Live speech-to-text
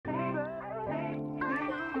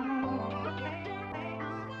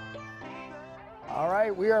All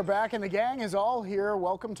right, we are back, and the gang is all here.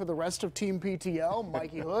 Welcome to the rest of Team PTL,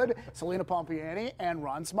 Mikey Hood, Celina Pompiani, and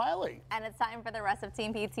Ron Smiley. And it's time for the rest of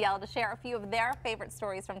Team PTL to share a few of their favorite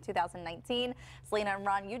stories from 2019. Celina and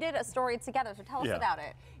Ron, you did a story together, so tell us about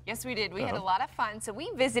it. Yes, we did. We had a lot of fun. So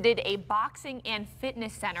we visited a boxing and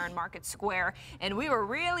fitness center in Market Square, and we were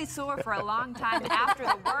really sore for a long time after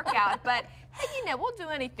the workout. But hey, you know, we'll do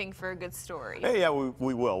anything for a good story. Hey, yeah,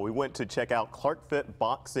 we will. We went to check out Clark Fit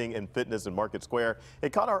Boxing and Fitness in Market Square.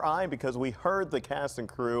 It caught our eye because we heard the cast and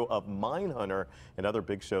crew of Mindhunter and other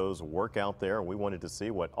big shows work out there, and we wanted to see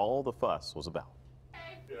what all the fuss was about.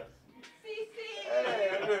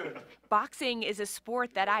 Boxing is a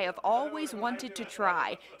sport that I have always wanted to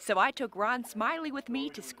try, so I took Ron Smiley with me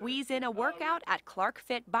to squeeze in a workout at Clark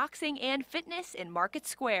Fit Boxing and Fitness in Market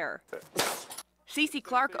Square. CC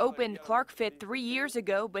Clark opened Clark Fit 3 years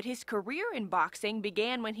ago, but his career in boxing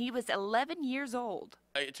began when he was 11 years old.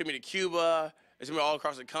 It took me to Cuba. It took me all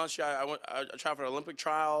across the country. I tried for the Olympic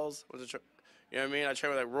trials. You know what I mean? I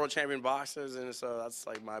trained with like world champion boxers, and so that's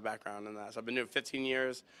like my background in that. So I've been doing 15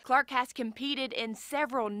 years. Clark has competed in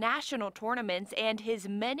several national tournaments, and his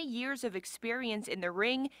many years of experience in the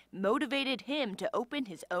ring motivated him to open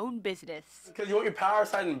his own business. Because you want your power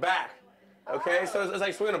side and back, okay? So it's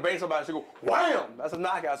like swinging a baseball bat. So you go wham! That's a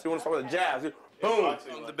knockout. So you want to start with a jab. So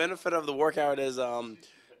boom! The benefit of the workout is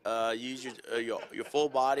use your full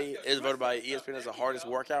body. It is voted by ESPN as the hardest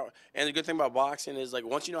workout. And the good thing about boxing is, like,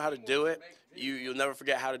 once you know how to do it, you'll never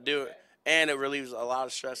forget how to do it. And it relieves a lot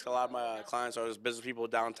of stress. A lot of my clients are just business people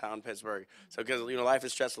downtown Pittsburgh. So because, you know, life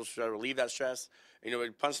is stressful, so relieve that stress. You know,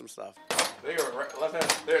 punch some stuff. There you go, right, left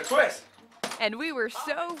hand. There, twist. And we were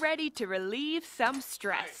so ready to relieve some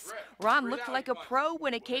stress. Ron looked like a pro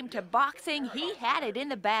when it came to boxing. He had it in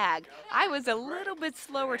the bag. I was a little bit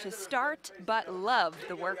slower to start, but loved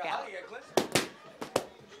the workout.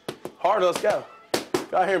 Harder, let's go.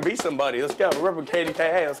 Go out here and beat somebody. Let's go. We're repping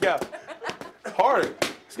KDKA. Let's go. Harder.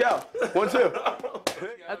 Let's go. 1, 2.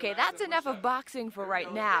 Okay, that's enough of boxing for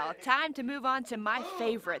right now. Time to move on to my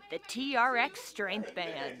favorite, the TRX strength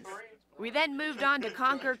bands. We then moved on to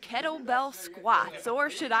conquer kettlebell squats, or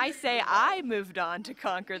should I say I moved on to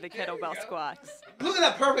conquer the kettlebell squats. Look at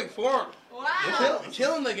that perfect form. Wow.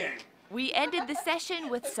 Killing the game. We ended the session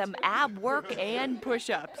with some ab work and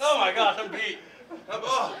push-ups. Oh my gosh, I'm beat.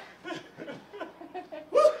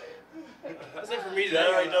 That's it for me today.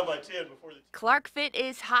 Already done by 10 before the Clark Fit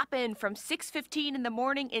is hopping from 6:15 in the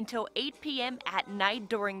morning until 8 p.m. at night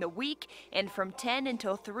during the week, and from 10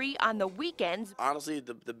 until 3 on the weekends. Honestly,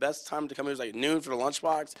 the best time to come here is like noon for the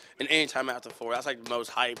lunchbox, and any time after 4. That's like the most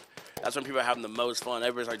hype. That's when people are having the most fun.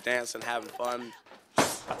 Everybody's like dancing, having fun.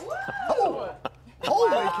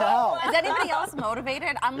 Holy cow. Is anybody else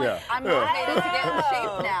motivated? I'm motivated to get in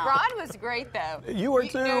shape now. Ron was great, though. You were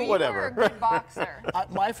too, you whatever. were a good boxer.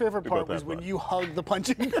 My favorite part was when you hugged the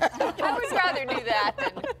punching bag. I would rather do that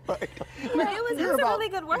than... It was a really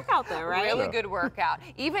good workout, though, right? Really good workout.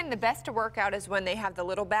 Even the best workout is when they have the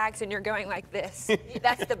little bags and you're going like this.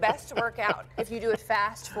 That's the best workout if you do it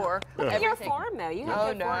fast for everything. Your form, though. You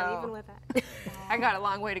have good form, even with that. I got a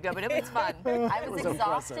long way to go, but it was fun. I was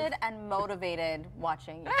exhausted and motivated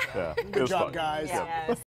watching you. Yeah, Good job, guys. Yes.